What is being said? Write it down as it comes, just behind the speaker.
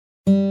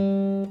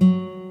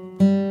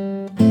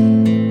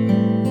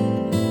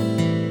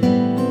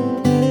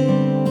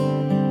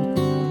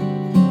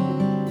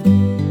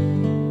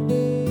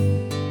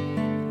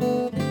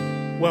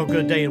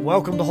day and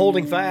welcome to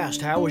Holding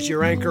Fast. How is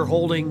your anchor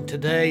holding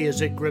today?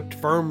 Is it gripped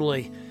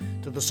firmly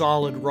to the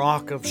solid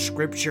rock of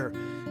Scripture?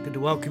 Good to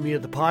welcome you to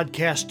the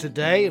podcast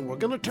today, and we're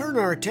going to turn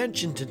our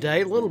attention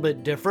today a little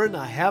bit different.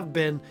 I have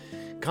been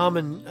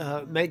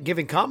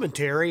giving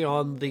commentary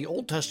on the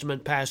Old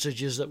Testament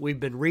passages that we've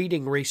been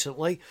reading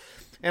recently,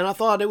 and I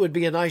thought it would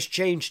be a nice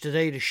change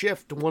today to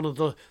shift to one of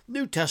the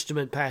New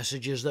Testament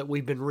passages that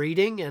we've been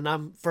reading.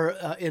 And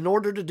in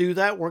order to do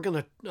that, I'm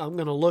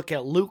going to look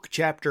at Luke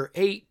chapter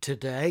 8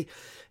 today,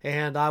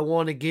 and I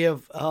want to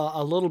give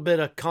a little bit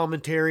of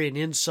commentary and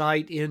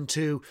insight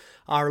into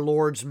our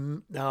Lord's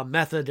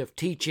method of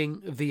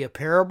teaching via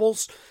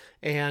parables,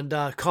 and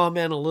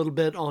comment a little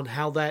bit on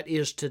how that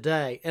is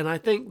today. And I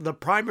think the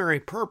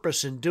primary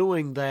purpose in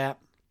doing that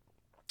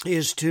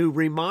is to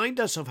remind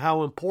us of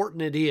how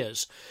important it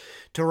is,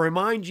 to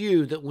remind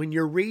you that when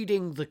you're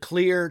reading the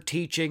clear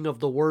teaching of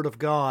the Word of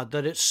God,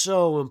 that it's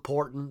so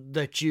important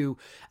that you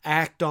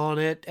act on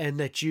it and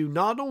that you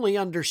not only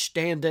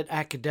understand it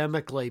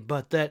academically,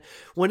 but that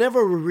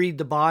whenever we read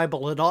the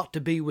Bible, it ought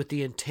to be with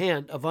the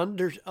intent of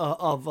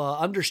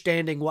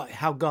understanding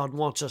how God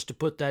wants us to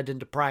put that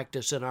into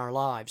practice in our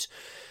lives.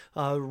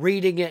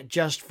 Reading it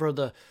just for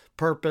the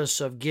purpose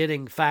of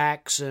getting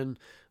facts and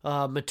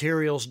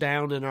materials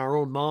down in our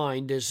own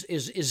mind is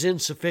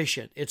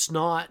insufficient. It's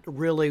not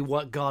really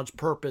what God's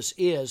purpose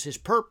is. His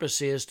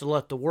purpose is to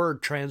let the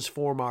Word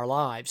transform our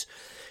lives.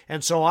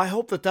 And so I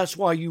hope that that's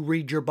why you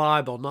read your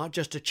Bible, not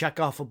just to check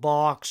off a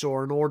box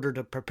or in order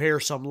to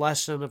prepare some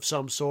lesson of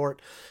some sort,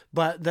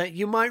 but that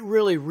you might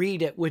really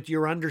read it with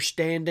your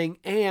understanding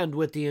and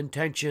with the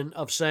intention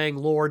of saying,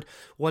 Lord,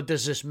 what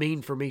does this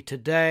mean for me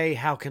today?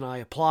 How can I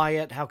apply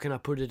it? How can I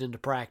put it into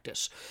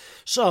practice?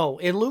 So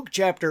in Luke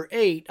chapter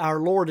 8, our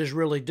Lord is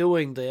really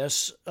doing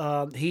this.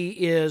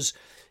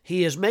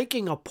 He is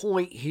making a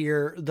point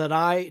here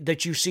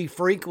that you see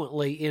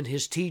frequently in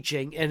his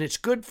teaching, and it's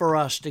good for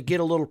us to get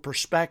a little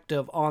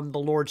perspective on the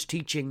Lord's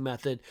teaching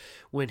method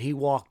when he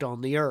walked on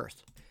the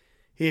earth.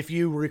 If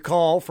you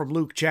recall from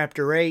Luke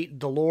chapter 8,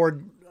 the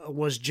Lord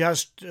was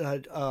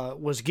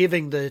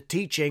giving the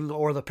teaching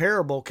or the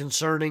parable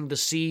concerning the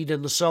seed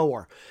and the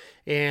sower.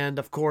 And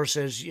of course,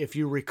 if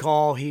you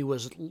recall, he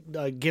was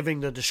giving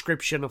the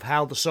description of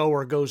how the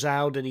sower goes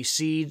out and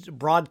he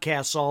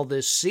broadcasts all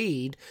this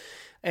seed,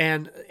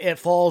 and it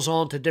falls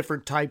onto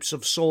different types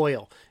of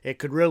soil. It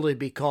could really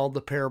be called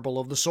the parable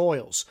of the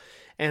soils.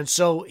 And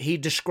so he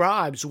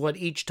describes what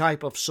each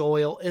type of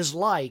soil is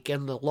like,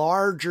 and the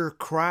larger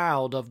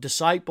crowd of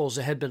disciples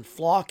that had been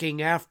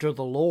flocking after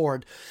the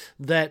Lord,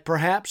 that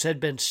perhaps had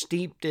been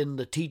steeped in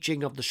the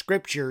teaching of the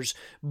Scriptures,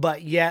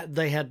 but yet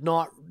they had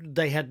not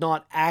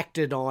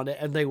acted on it,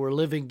 and they were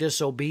living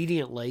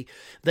disobediently.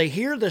 They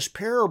hear this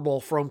parable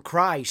from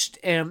Christ,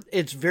 and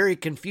it's very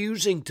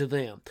confusing to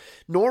them.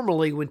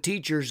 Normally, when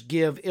teachers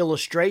give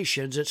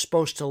illustrations, it's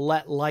supposed to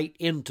let light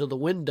into the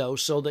window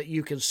so that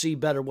you can see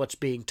better what's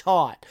being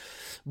taught.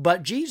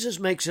 But Jesus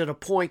makes it a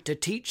point to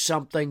teach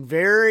something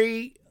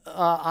very,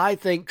 I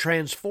think,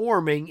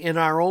 transforming in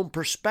our own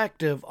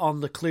perspective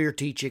on the clear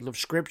teaching of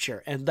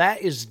Scripture. And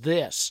that is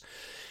this,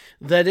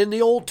 that in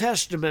the Old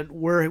Testament,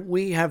 where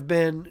we have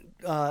been,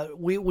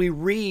 we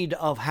read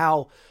of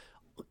how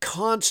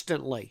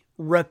constantly,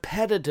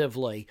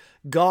 repetitively,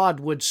 God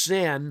would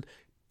send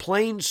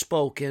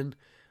plain-spoken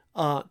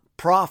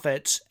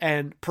prophets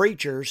and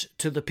preachers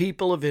to the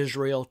people of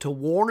Israel to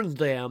warn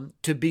them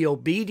to be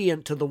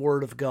obedient to the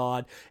Word of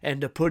God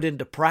and to put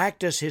into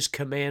practice His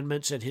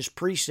commandments and His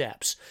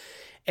precepts.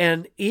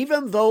 And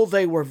even though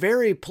they were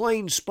very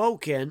plain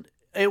spoken,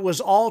 it was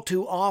all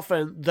too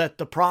often that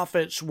the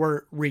prophets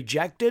were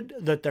rejected,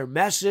 that their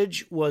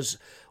message was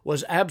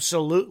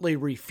absolutely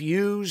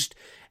refused.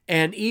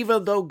 And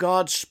even though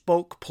God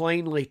spoke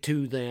plainly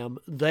to them,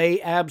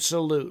 they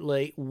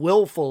absolutely,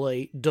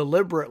 willfully,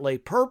 deliberately,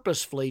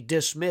 purposefully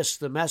dismissed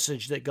the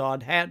message that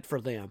God had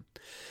for them.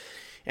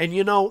 And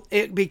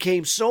it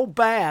became so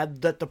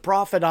bad that the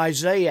prophet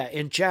Isaiah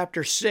in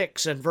chapter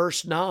 6 and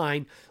verse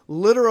 9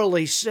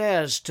 literally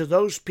says to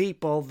those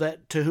people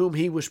to whom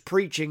he was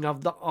preaching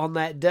on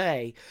that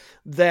day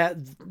that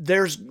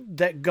there's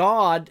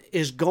going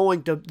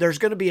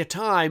to be a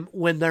time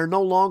when they're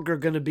no longer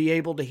going to be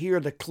able to hear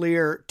the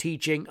clear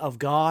teaching of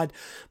God,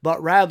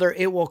 but rather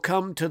it will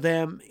come to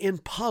them in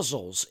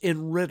puzzles,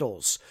 in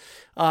riddles.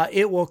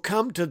 It will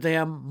come to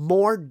them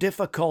more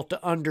difficult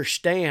to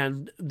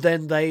understand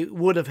than they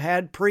would have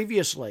had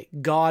previously.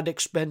 God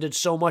expended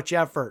so much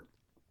effort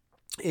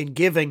in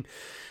giving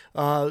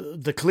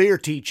the clear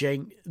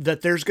teaching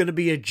that there's going to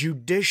be a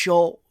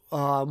judicial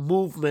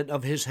movement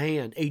of His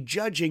hand, a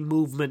judging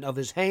movement of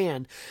His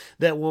hand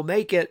that will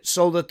make it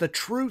so that the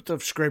truth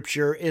of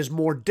Scripture is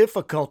more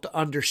difficult to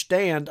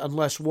understand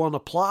unless one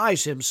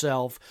applies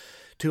himself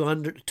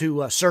to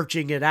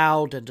searching it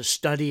out and to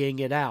studying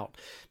it out.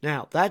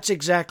 Now, that's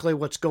exactly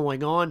what's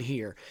going on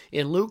here.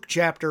 In Luke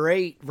chapter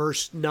 8,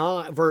 verse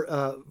 9,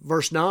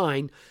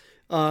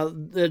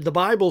 the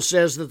Bible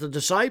says that the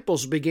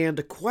disciples began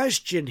to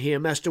question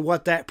Him as to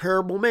what that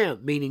parable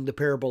meant, meaning the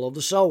parable of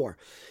the sower.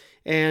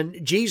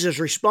 And Jesus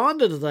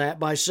responded to that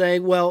by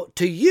saying, well,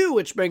 to you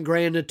it's been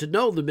granted to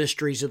know the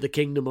mysteries of the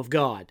kingdom of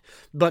God,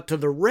 but to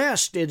the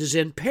rest it is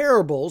in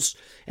parables.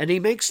 And he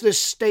makes this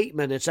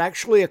statement. It's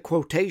actually a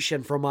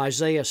quotation from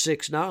Isaiah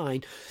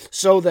 6:9,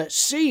 so that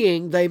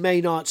seeing they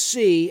may not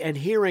see, and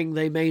hearing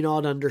they may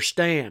not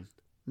understand.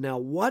 Now,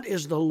 what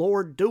is the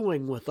Lord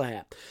doing with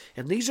that?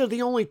 And these are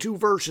the only two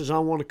verses I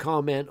want to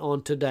comment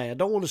on today. I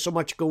don't want to so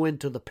much go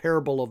into the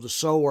parable of the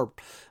sower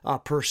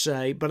per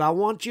se, but I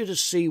want you to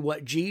see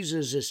what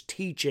Jesus is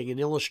teaching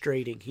and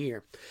illustrating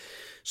here.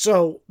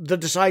 So the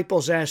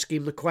disciples ask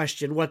him the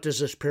question, what does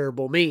this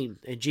parable mean?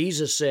 And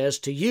Jesus says,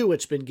 to you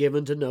it's been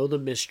given to know the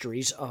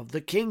mysteries of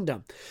the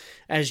kingdom.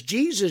 As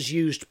Jesus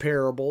used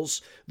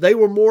parables, they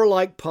were more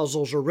like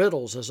puzzles or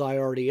riddles, as I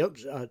already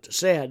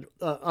said,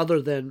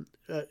 other than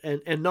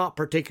and not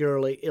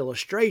particularly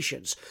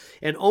illustrations.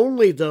 And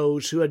only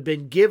those who had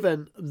been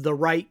given the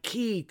right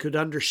key could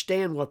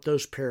understand what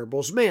those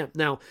parables meant.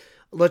 Now,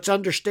 let's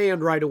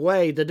understand right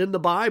away that in the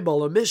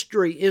Bible, a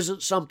mystery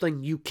isn't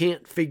something you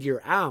can't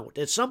figure out.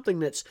 It's not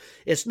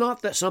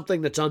that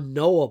something that's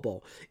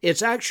unknowable.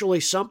 It's actually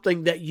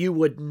something that you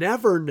would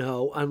never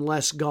know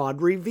unless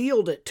God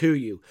revealed it to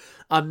you.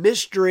 A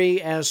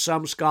mystery, as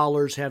some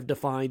scholars have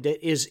defined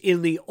it, is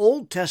in the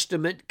Old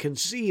Testament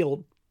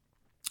concealed,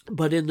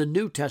 but in the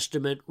New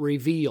Testament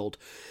revealed.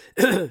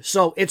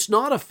 So it's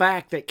not a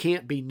fact that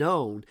can't be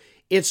known.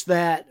 It's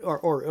that,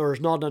 or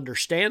is not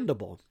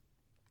understandable.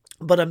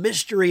 But a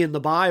mystery in the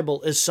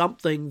Bible is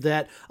something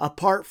that,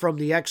 apart from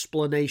the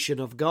explanation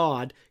of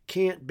God,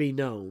 can't be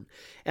known.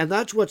 And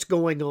that's what's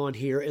going on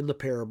here in the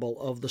parable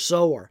of the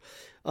sower.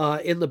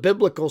 In the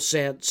biblical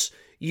sense,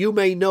 you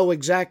may know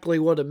exactly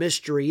what a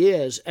mystery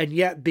is, and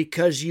yet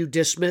because you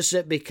dismiss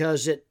it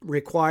because it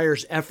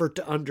requires effort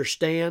to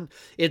understand,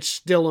 it's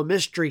still a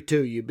mystery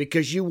to you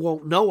because you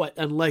won't know it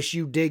unless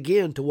you dig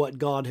into what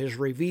God has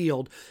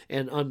revealed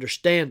and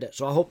understand it.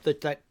 So I hope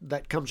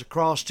that comes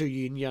across to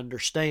you and you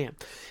understand.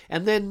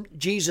 And then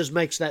Jesus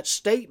makes that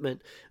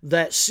statement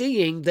that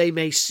seeing they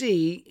may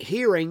see,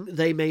 hearing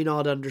they may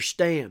not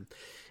understand.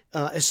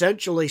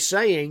 Essentially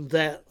saying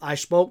that I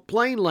spoke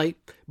plainly,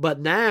 but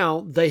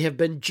now they have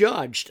been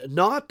judged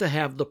not to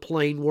have the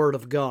plain word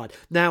of God.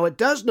 Now, it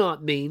does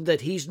not mean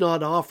that he's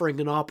not offering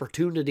an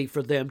opportunity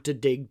for them to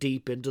dig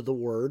deep into the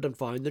word and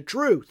find the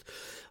truth.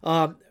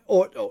 And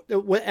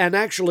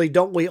actually,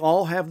 don't we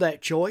all have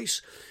that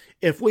choice?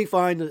 If we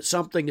find that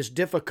something is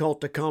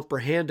difficult to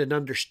comprehend and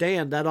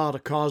understand, that ought to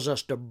cause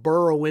us to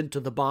burrow into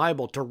the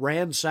Bible, to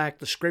ransack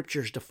the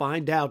Scriptures to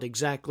find out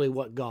exactly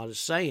what God is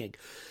saying.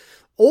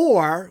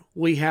 Or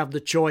we have the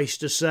choice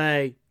to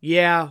say,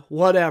 yeah,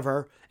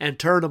 whatever, and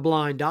turn a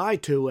blind eye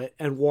to it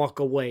and walk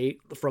away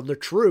from the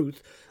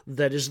truth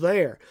that is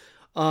there.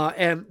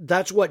 And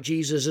that's what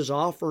Jesus is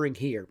offering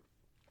here.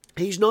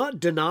 He's not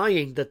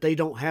denying that they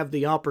don't have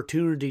the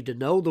opportunity to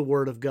know the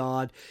Word of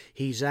God.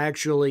 He's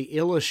actually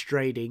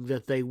illustrating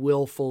that they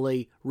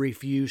willfully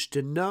refuse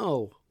to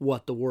know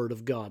what the Word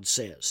of God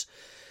says.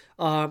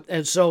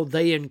 And so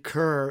they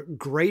incur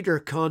greater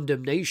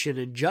condemnation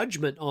and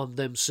judgment on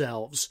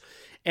themselves,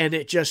 and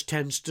it just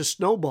tends to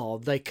snowball.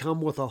 They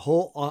come with a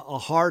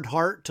hard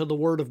heart to the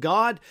Word of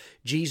God.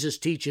 Jesus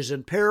teaches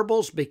in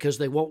parables because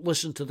they won't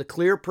listen to the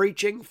clear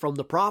preaching from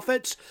the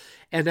prophets,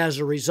 and as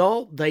a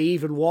result, they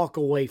even walk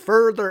away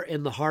further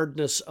in the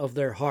hardness of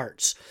their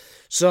hearts.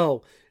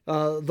 So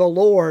the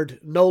Lord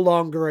no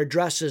longer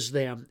addresses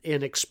them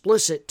in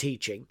explicit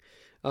teaching,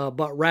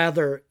 but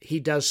rather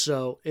he does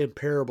so in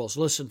parables.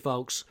 Listen,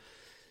 folks,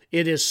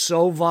 it is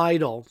so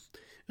vital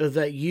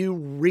that you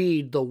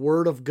read the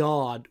Word of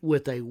God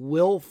with a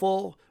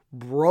willful,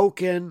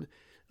 broken,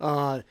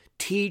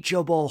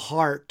 teachable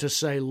heart to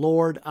say,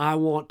 Lord, I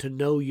want to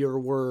know your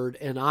Word,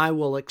 and I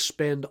will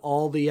expend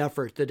all the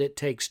effort that it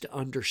takes to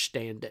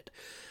understand it.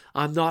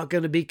 I'm not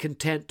going to be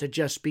content to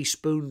just be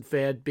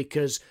spoon-fed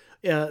because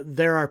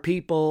there are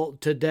people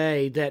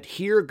today that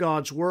hear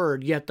God's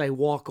Word, yet they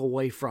walk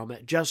away from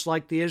it, just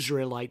like the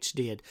Israelites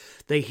did.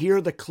 They hear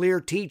the clear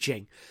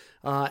teaching,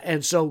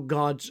 and so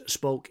God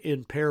spoke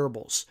in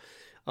parables.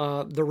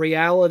 The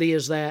reality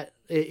is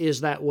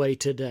that way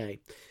today.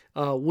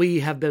 We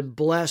have been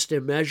blessed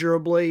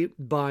immeasurably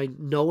by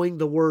knowing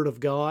the Word of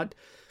God,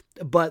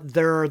 but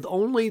there are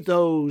only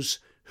those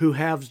who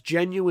have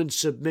genuine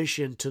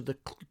submission to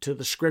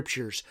the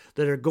Scriptures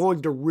that are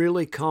going to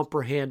really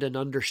comprehend and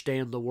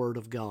understand the Word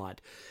of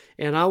God.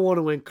 And I want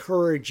to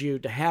encourage you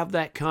to have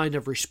that kind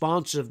of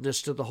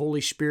responsiveness to the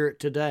Holy Spirit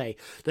today,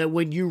 that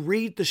when you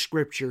read the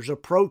Scriptures,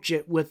 approach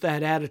it with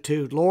that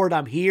attitude. Lord,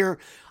 I'm here.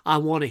 I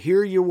want to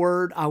hear your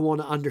Word. I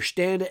want to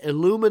understand it.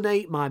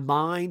 Illuminate my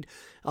mind.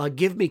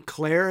 Give me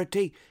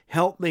clarity.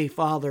 Help me,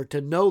 Father,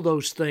 to know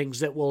those things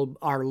that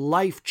are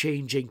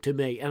life-changing to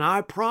me. And I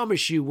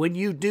promise you, when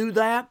you do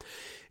that,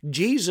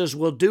 Jesus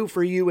will do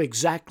for you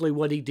exactly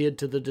what he did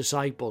to the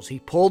disciples. He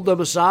pulled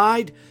them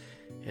aside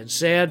and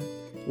said,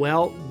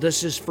 well,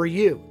 this is for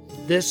you.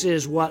 This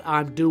is what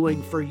I'm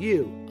doing for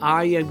you.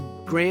 I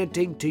am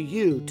granting to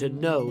you to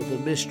know the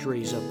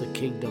mysteries of the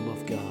kingdom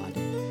of God.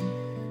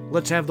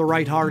 Let's have the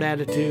right heart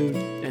attitude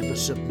and and the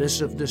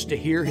submissiveness to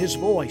hear His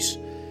voice.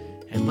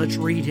 And let's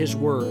read His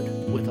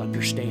Word with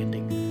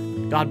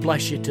understanding. God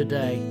bless you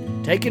today.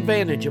 Take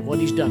advantage of what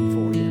He's done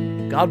for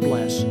you. God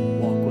bless.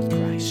 Walk with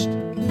Christ.